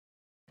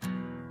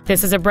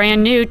This is a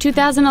brand new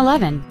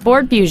 2011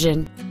 Ford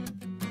Fusion.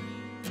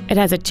 It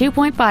has a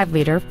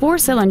 2.5-liter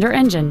four-cylinder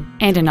engine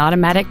and an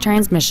automatic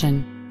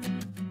transmission.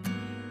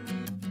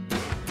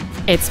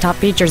 Its top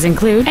features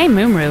include a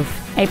moonroof,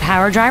 a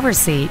power driver's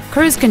seat,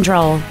 cruise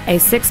control, a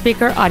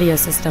 6-speaker audio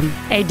system,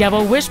 a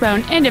double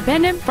wishbone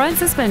independent front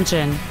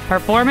suspension,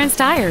 performance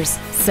tires,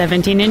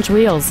 17-inch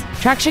wheels,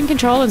 traction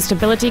control and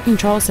stability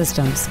control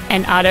systems,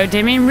 an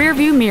auto-dimming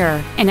rearview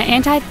mirror, and an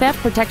anti-theft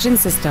protection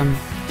system.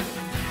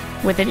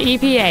 With an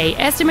EPA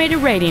estimated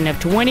rating of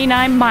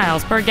 29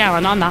 miles per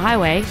gallon on the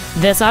highway,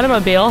 this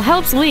automobile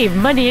helps leave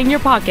money in your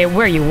pocket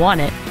where you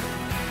want it.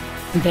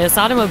 This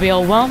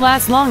automobile won't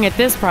last long at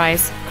this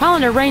price. Call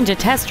and arrange a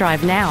test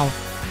drive now.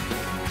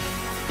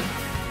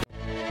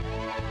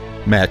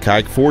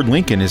 Haik Ford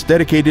Lincoln is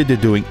dedicated to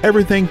doing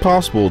everything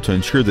possible to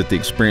ensure that the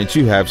experience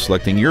you have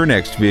selecting your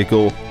next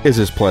vehicle is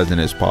as pleasant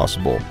as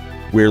possible.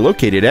 We are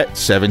located at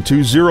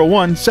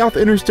 7201 South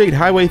Interstate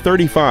Highway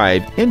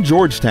 35 in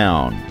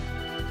Georgetown.